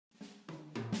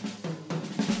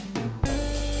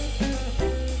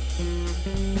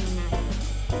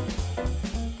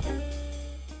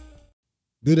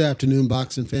Good afternoon,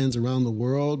 boxing fans around the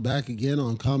world. Back again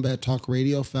on Combat Talk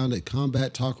Radio, found at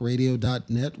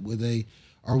combattalkradio.net with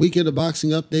our weekend of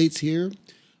boxing updates here.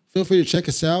 Feel free to check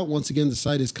us out. Once again, the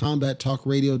site is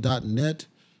combattalkradio.net.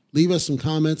 Leave us some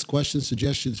comments, questions,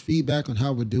 suggestions, feedback on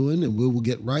how we're doing, and we will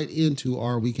get right into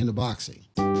our weekend of boxing.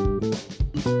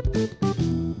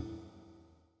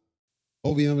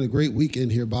 Hope you're having a great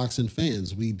weekend here, boxing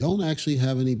fans. We don't actually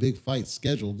have any big fights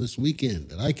scheduled this weekend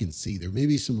that I can see. There may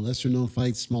be some lesser-known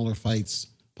fights, smaller fights,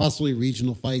 possibly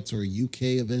regional fights or UK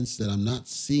events that I'm not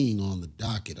seeing on the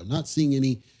docket. I'm not seeing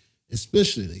any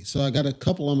especially. So I got a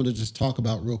couple I'm going to just talk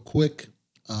about real quick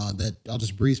that I'll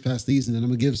just breeze past these, and then I'm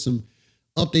going to give some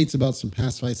updates about some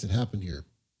past fights that happened here.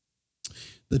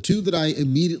 The two that I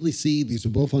immediately see, these are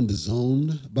both on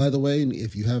DAZN, by the way. And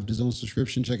if you have DAZN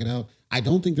subscription, check it out. I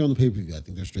don't think they're on the pay-per-view. I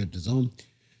think they're straight up DAZN.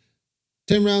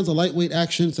 10 rounds of lightweight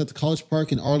action. It's at the College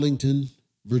Park in Arlington,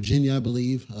 Virginia, I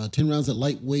believe. 10 rounds at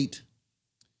lightweight.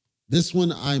 This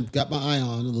one I've got my eye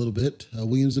on a little bit.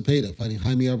 William Zepeda fighting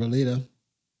Jaime Arboleda.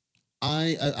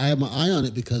 I have my eye on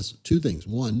it because two things.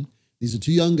 One, these are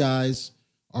two young guys.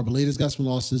 Arboleda's got some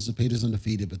losses. Zepeda's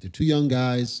undefeated, but they're two young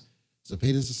guys.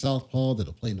 Zepeda's a southpaw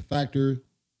that'll play in the factor.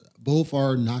 Both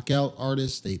are knockout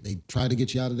artists. They try to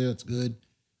get you out of there. That's good.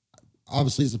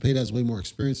 Obviously, Zepeda has way more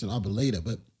experience than Arboleda,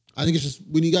 but I think it's just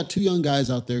when you got two young guys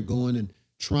out there going and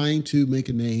trying to make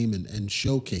a name and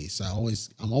showcase,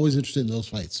 I'm always interested in those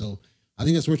fights. So I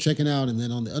think that's worth checking out. And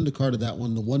then on the undercard of that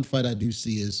one, the one fight I do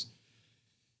see is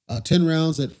 10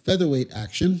 rounds at featherweight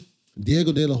action.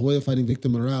 Diego De La Hoya fighting Victor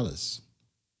Morales.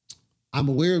 I'm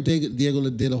aware of Diego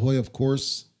De La Hoya, of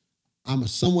course. I'm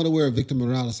somewhat aware of Victor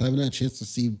Morales. I haven't had a chance to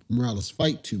see Morales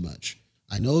fight too much.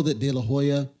 I know that De La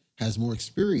Hoya has more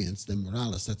experience than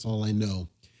Morales. That's all I know.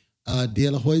 De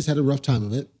La Hoya's had a rough time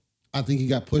of it. I think he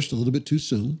got pushed a little bit too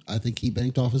soon. I think he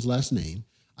banked off his last name.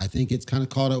 I think it's kind of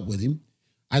caught up with him.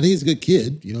 I think he's a good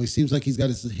kid. You know, he seems like he's got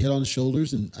his head on his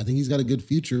shoulders, and I think he's got a good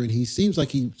future, and he seems like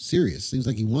he's serious. Seems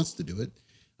like he wants to do it.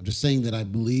 I'm just saying that I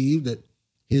believe that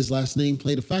his last name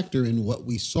played a factor in what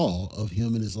we saw of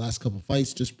him in his last couple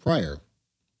fights just prior.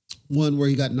 One where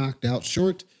he got knocked out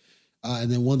short,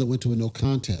 and then one that went to a no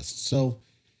contest. So,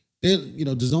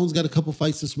 DAZN's got a couple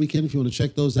fights this weekend. If you want to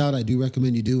check those out, I do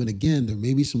recommend you do. And again, there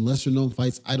may be some lesser known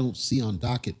fights I don't see on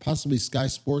docket. Possibly Sky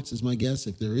Sports is my guess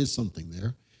if there is something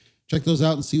there. Check those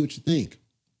out and see what you think.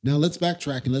 Now let's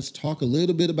backtrack and let's talk a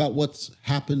little bit about what's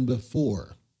happened before.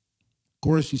 Of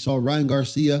course, you saw Ryan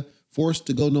Garcia forced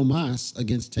to go no mas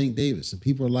against Tank Davis. And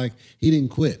people are like, he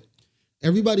didn't quit.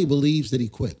 Everybody believes that he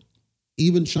quit.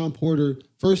 Even Sean Porter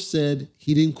first said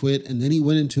he didn't quit, and then he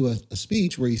went into a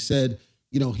speech where he said,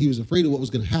 he was afraid of what was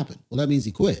going to happen. Well, that means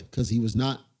he quit because he was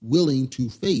not willing to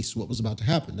face what was about to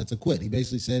happen. That's a quit. He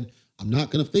basically said, I'm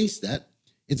not going to face that.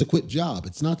 It's a quit job.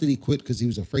 It's not that he quit because he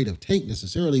was afraid of Tank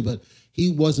necessarily, but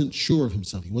he wasn't sure of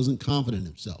himself. He wasn't confident in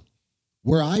himself.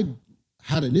 Where I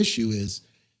had an issue is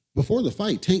before the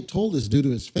fight, Tank told this dude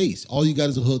to his face, all you got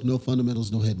is a hook, no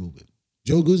fundamentals, no head movement.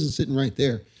 Joe Goosen's sitting right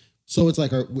there. So it's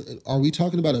like, are we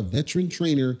talking about a veteran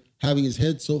trainer having his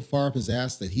head so far up his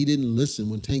ass that he didn't listen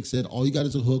when Tank said, all you got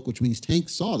is a hook, which means Tank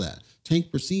saw that.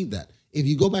 Tank perceived that. If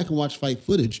you go back and watch fight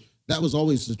footage, that was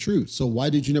always the truth. So why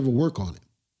did you never work on it?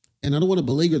 And I don't want to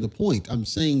belabor the point. I'm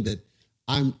saying that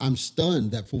I'm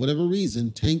stunned that for whatever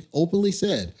reason, Tank openly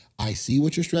said, I see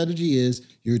what your strategy is.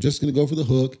 You're just going to go for the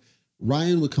hook.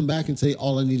 Ryan would come back and say,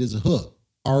 all I need is a hook.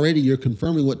 Already you're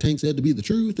confirming what Tank said to be the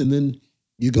truth. And then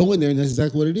you go in there and that's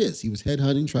exactly what it is. He was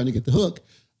headhunting, trying to get the hook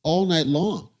all night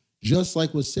long, just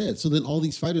like was said. So then all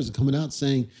these fighters are coming out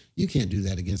saying, you can't do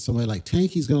that against somebody like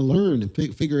Tank. He's going to learn and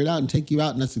figure it out and take you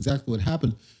out. And that's exactly what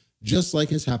happened. Just like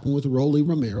has happened with Rolly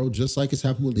Romero, just like has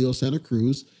happened with Leo Santa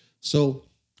Cruz. So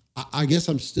I guess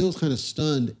I'm still kind of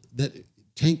stunned that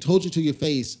Tank told you to your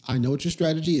face, I know what your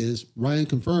strategy is. Ryan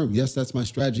confirmed, yes, that's my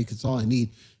strategy. That's all I need.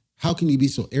 How can you be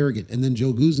so arrogant? And then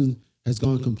Joe Goosen has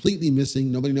gone completely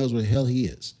missing. Nobody knows where the hell he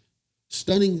is.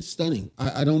 Stunning.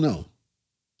 I don't know.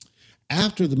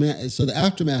 After the match, so the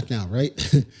aftermath now,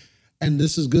 right? And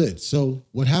this is good. So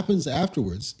what happens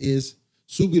afterwards is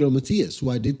Subiro Matias, who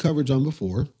I did coverage on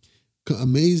before,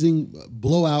 amazing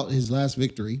blowout, his last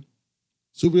victory.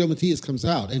 Subiro Matias comes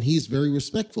out and he's very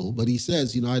respectful, but he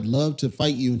says, I'd love to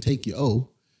fight you and take you. Oh,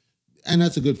 and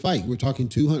that's a good fight. We're talking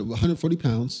 140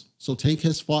 pounds. So Tank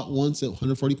has fought once at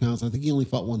 140 pounds. I think he only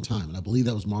fought one time, and I believe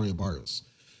that was Mario Barrios.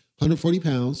 140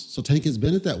 pounds. So Tank has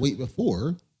been at that weight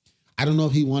before. I don't know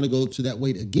if he want to go to that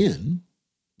weight again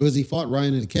because he fought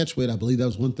Ryan at a catch weight. I believe that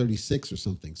was 136 or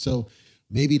something. So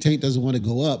maybe Tank doesn't want to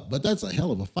go up, but that's a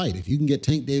hell of a fight. If you can get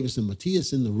Tank Davis and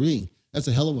Matias in the ring, That's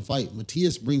a hell of a fight.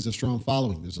 Matias brings a strong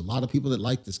following. There's a lot of people that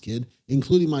like this kid,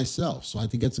 including myself. So I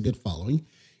think that's a good following.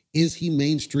 Is he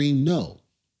mainstream? No.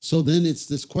 So then it's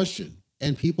this question.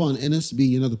 And people on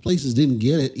NSB and other places didn't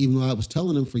get it, even though I was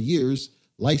telling them for years.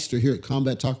 Leister here at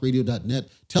combattalkradio.net,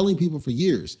 telling people for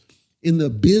years. In the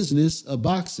business of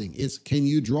boxing, it's can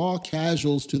you draw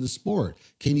casuals to the sport?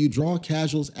 Can you draw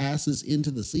casuals' asses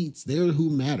into the seats? They're who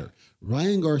matter.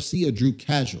 Ryan Garcia drew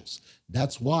casuals.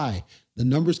 That's why the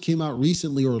numbers came out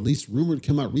recently, or at least rumored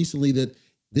came out recently, that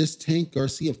this Tank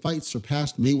Garcia fight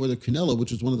surpassed Mayweather Canelo,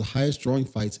 which was one of the highest drawing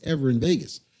fights ever in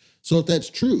Vegas. So if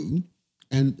that's true,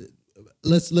 and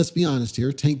let's be honest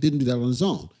here, Tank didn't do that on his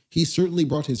own. He certainly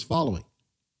brought his following.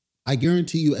 I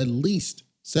guarantee you at least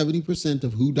 70%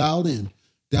 of who dialed in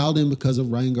because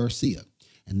of Ryan Garcia.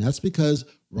 And that's because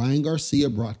Ryan Garcia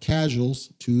brought casuals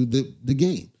to the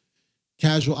game.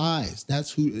 Casual eyes.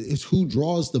 That's who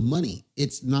draws the money.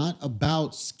 It's not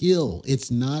about skill.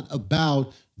 It's not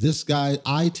about this guy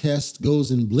eye test goes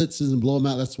and blitzes and blow them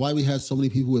out. That's why we have so many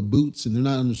people with Boots and they're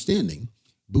not understanding.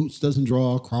 Boots doesn't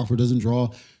draw. Crawford doesn't draw.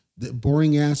 The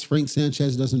boring ass Frank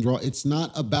Sanchez doesn't draw. It's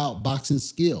not about boxing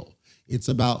skill. It's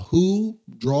about who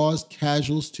draws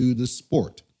casuals to the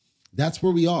sport. That's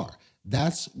where we are.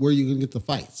 That's where you're going to get the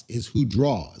fights, is who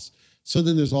draws. So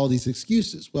then there's all these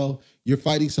excuses. Well, you're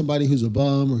fighting somebody who's a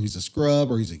bum or he's a scrub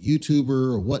or he's a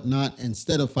YouTuber or whatnot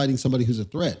instead of fighting somebody who's a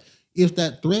threat. If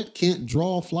that threat can't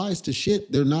draw flies to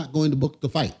shit, they're not going to book the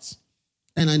fights.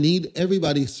 And I need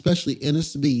everybody, especially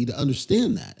NSB, to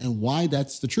understand that and why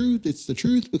that's the truth. It's the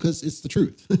truth because it's the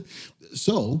truth.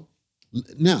 So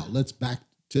now let's back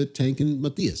to Tank and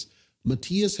Matias.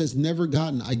 Matias has never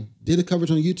gotten, I did a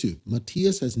coverage on YouTube.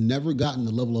 Matias has never gotten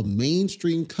the level of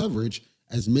mainstream coverage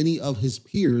as many of his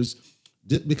peers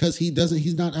because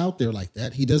he's not out there like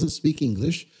that. He doesn't speak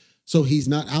English, so he's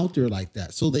not out there like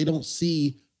that. So they don't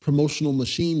see promotional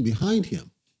machine behind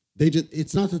him.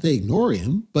 It's not that they ignore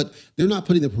him, but they're not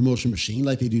putting the promotion machine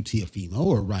like they do Teofimo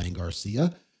or Ryan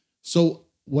Garcia. So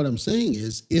what I'm saying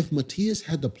is, if Matias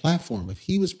had the platform, if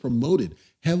he was promoted,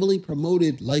 heavily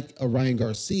promoted like a Ryan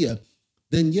Garcia,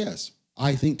 then yes,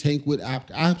 I think Tank would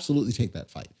absolutely take that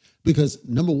fight. Because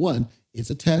number one, it's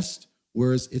a test,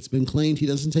 whereas it's been claimed he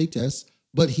doesn't take tests,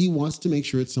 but he wants to make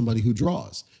sure it's somebody who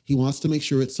draws. He wants to make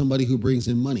sure it's somebody who brings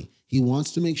in money. He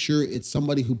wants to make sure it's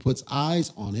somebody who puts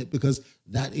eyes on it because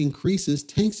that increases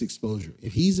Tank's exposure.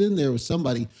 If he's in there with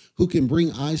somebody who can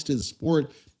bring eyes to the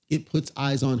sport, it puts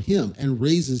eyes on him and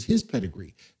raises his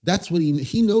pedigree. That's what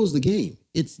he knows the game.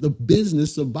 It's the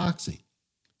business of boxing.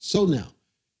 So now,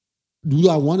 do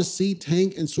I want to see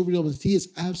Tank and Subriel Matias?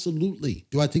 Absolutely.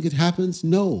 Do I think it happens?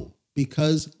 No,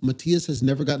 because Matias has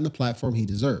never gotten the platform he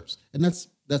deserves. And that's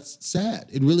sad.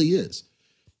 It really is.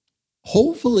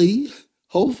 Hopefully,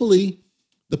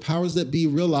 the powers that be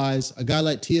realize a guy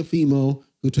like Teofimo,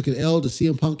 who took an L to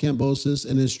CM Punk Cambosis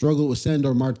and then struggled with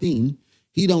Sandor Martin,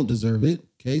 he don't deserve it.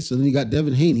 Okay, so then you got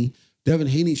Devin Haney. Devin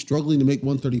Haney struggling to make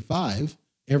 135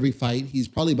 every fight. He's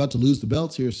probably about to lose the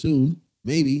belts here soon,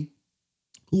 maybe.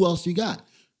 Who else you got?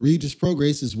 Regis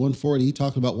Prograis is 140. He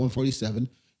talked about 147.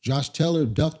 Josh Taylor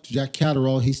ducked Jack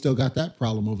Catterall. He still got that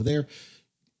problem over there.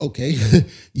 Okay,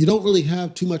 you don't really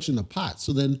have too much in the pot.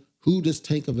 So then who does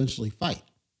Tank eventually fight?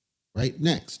 Right,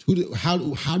 next. How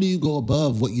do you go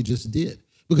above what you just did?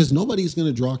 Because nobody's going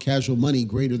to draw casual money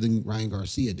greater than Ryan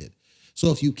Garcia did. So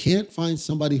if you can't find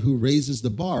somebody who raises the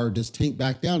bar, does Tank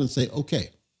back down and say, okay,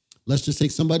 let's just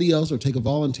take somebody else or take a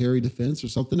voluntary defense or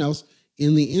something else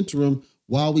in the interim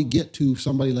while we get to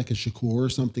somebody like a Shakur or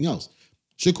something else.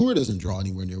 Shakur doesn't draw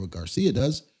anywhere near what Garcia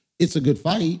does. It's a good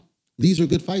fight. These are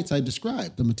good fights I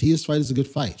described. The Matias fight is a good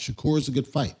fight. Shakur is a good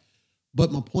fight.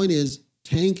 But my point is,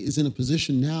 Tank is in a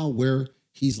position now where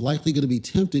he's likely going to be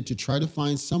tempted to try to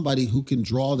find somebody who can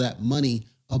draw that money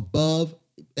above,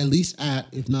 at least at,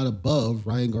 if not above,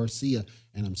 Ryan Garcia.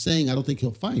 And I'm saying I don't think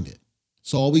he'll find it.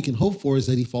 So all we can hope for is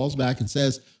that he falls back and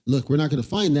says, look, we're not going to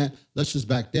find that. Let's just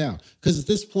back down. Because at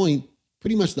this point,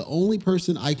 pretty much the only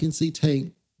person I can see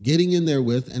Tank getting in there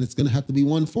with, and it's going to have to be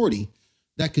 140,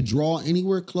 that could draw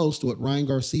anywhere close to what Ryan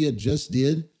Garcia just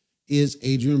did, is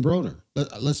Adrian Broner.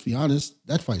 But let's be honest,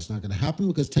 that fight's not going to happen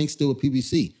because Tank's still with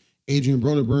PBC. Adrian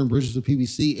Broner burned bridges with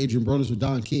PBC. Adrian Broner's with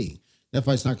Don King. That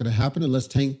fight's not going to happen unless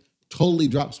Tank totally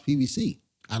drops PBC.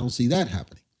 I don't see that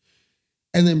happening.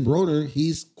 And then Broner,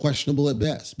 he's questionable at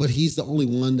best, but he's the only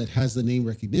one that has the name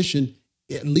recognition,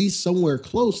 at least somewhere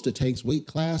close to Tank's weight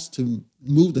class to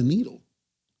move the needle.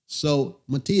 So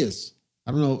Matias,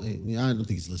 I don't know, I don't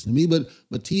think he's listening to me, but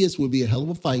Matias would be a hell of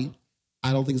a fight.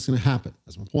 I don't think it's going to happen.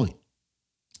 That's my point.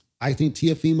 I think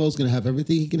Teofimo is going to have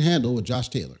everything he can handle with Josh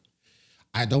Taylor.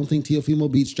 I don't think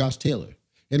Teofimo beats Josh Taylor.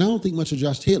 And I don't think much of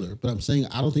Josh Taylor, but I'm saying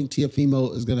I don't think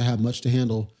Tiafimo is going to have much to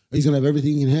handle. He's going to have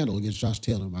everything he can handle against Josh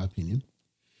Taylor, in my opinion.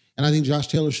 And I think Josh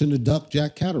Taylor shouldn't have ducked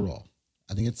Jack Catterall.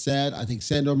 I think it's sad. I think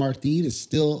Sandor Martin is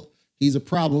still, he's a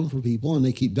problem for people, and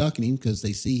they keep ducking him because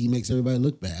they see he makes everybody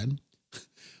look bad.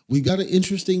 We got an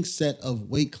interesting set of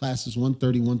weight classes,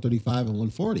 130, 135, and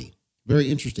 140. Very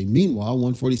interesting. Meanwhile,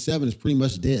 147 is pretty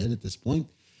much dead at this point.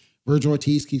 Virgil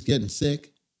Ortiz keeps getting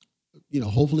sick.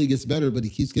 Hopefully he gets better, but he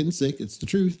keeps getting sick. It's the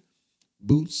truth.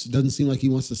 Boots doesn't seem like he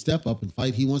wants to step up and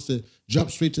fight. He wants to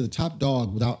jump straight to the top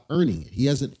dog without earning it. He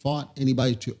hasn't fought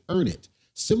anybody to earn it.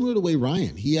 Similar to the way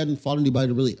Ryan, he hadn't fought anybody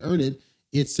to really earn it.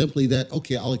 It's simply that,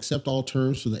 okay, I'll accept all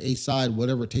terms from the A side,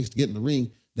 whatever it takes to get in the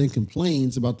ring, then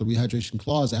complains about the rehydration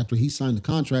clause after he signed the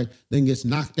contract, then gets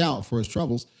knocked out for his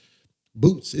troubles.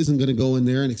 Boots isn't going to go in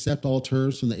there and accept all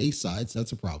terms from the A side, so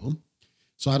that's a problem.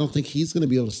 So I don't think he's going to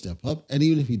be able to step up. And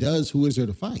even if he does, who is there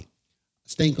to fight?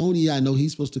 Stankonia, I know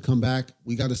he's supposed to come back.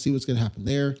 We got to see what's going to happen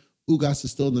there. Ugas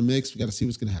is still in the mix. We got to see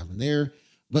what's going to happen there.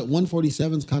 But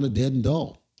 147 is kind of dead and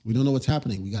dull. We don't know what's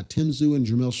happening. We got Tim Tszyu and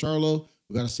Jermell Charlo.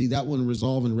 We got to see that one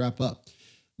resolve and wrap up.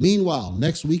 Meanwhile,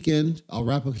 next weekend, I'll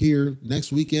wrap up here.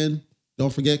 Next weekend,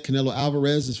 don't forget Canelo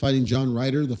Alvarez is fighting John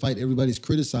Ryder, the fight everybody's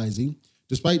criticizing.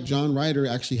 Despite John Ryder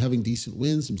actually having decent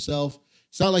wins himself,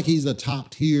 it's not like he's a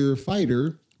top-tier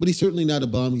fighter, but he's certainly not a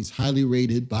bum. He's highly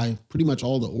rated by pretty much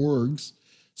all the orgs.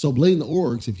 So blame the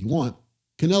orgs if you want.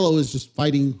 Canelo is just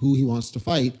fighting who he wants to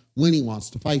fight when he wants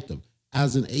to fight them.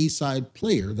 As an A-side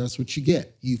player, that's what you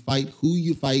get. You fight who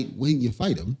you fight when you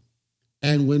fight them.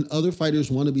 And when other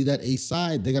fighters want to be that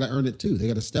A-side, they got to earn it too. They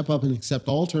got to step up and accept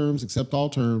all terms.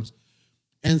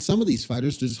 And some of these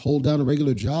fighters just hold down a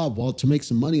regular job to make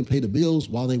some money and pay the bills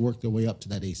while they work their way up to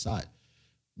that A-side.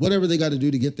 Whatever they got to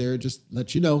do to get there, just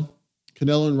let you know.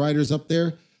 Canelo and Ryder's up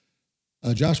there.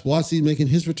 Josh Boatsy making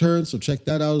his return, so check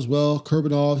that out as well.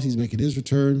 Kurbanov, he's making his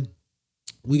return.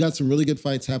 We got some really good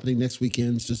fights happening next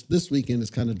weekend. It's just this weekend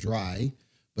is kind of dry,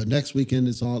 but next weekend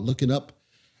is all looking up.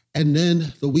 And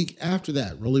then the week after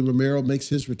that, Rolly Romero makes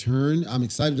his return. I'm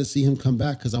excited to see him come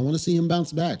back because I want to see him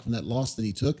bounce back from that loss that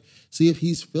he took, see if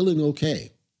he's feeling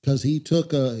okay. Because he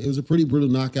took it was a pretty brutal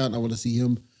knockout, and I want to see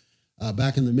him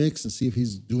back in the mix and see if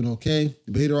he's doing okay.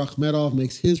 Bader Akhmedov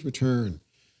makes his return.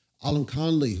 Alan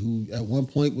Conley, who at one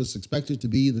point was expected to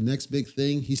be the next big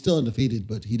thing, he's still undefeated,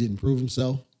 but he didn't prove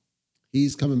himself.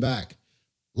 He's coming back.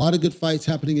 A lot of good fights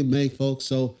happening in May, folks.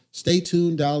 So stay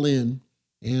tuned, dial in,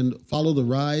 and follow the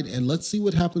ride. And let's see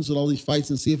what happens with all these fights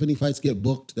and see if any fights get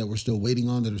booked that we're still waiting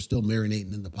on that are still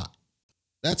marinating in the pot.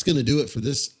 That's going to do it for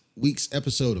this week's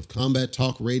episode of Combat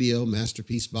Talk Radio,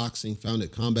 Masterpiece Boxing, found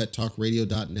at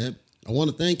combattalkradio.net. I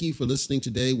want to thank you for listening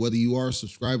today, whether you are a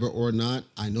subscriber or not.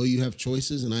 I know you have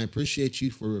choices, and I appreciate you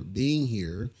for being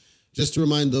here. Just to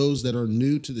remind those that are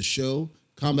new to the show,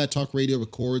 Combat Talk Radio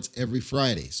records every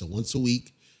Friday, so once a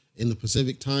week in the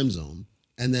Pacific time zone.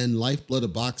 And then Lifeblood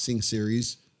of Boxing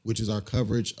series, which is our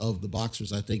coverage of the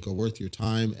boxers I think are worth your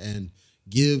time and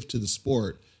give to the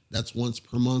sport. That's once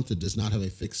per month. It does not have a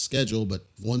fixed schedule, but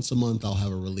once a month I'll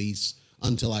have a release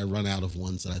until I run out of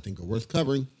ones that I think are worth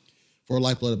covering for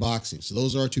Lifeblood of Boxing. So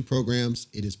those are our two programs.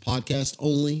 It is podcast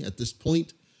only at this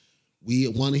point. We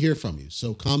want to hear from you.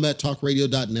 So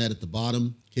combattalkradio.net at the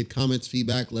bottom. Hit comments,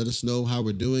 feedback. Let us know how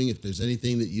we're doing. If there's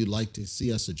anything that you'd like to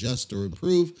see us adjust or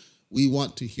improve, we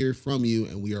want to hear from you,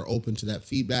 and we are open to that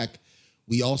feedback.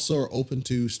 We also are open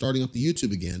to starting up the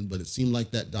YouTube again, but it seemed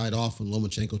like that died off when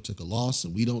Lomachenko took a loss,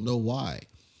 and we don't know why.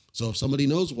 So if somebody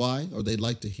knows why, or they'd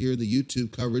like to hear the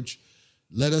YouTube coverage,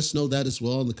 let us know that as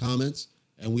well in the comments,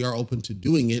 and we are open to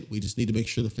doing it. We just need to make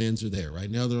sure the fans are there.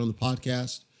 Right now they're on the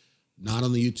podcast, not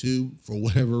on the YouTube for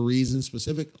whatever reason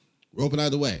specific. We're open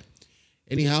either way.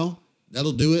 Anyhow,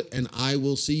 that'll do it, and I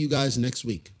will see you guys next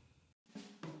week.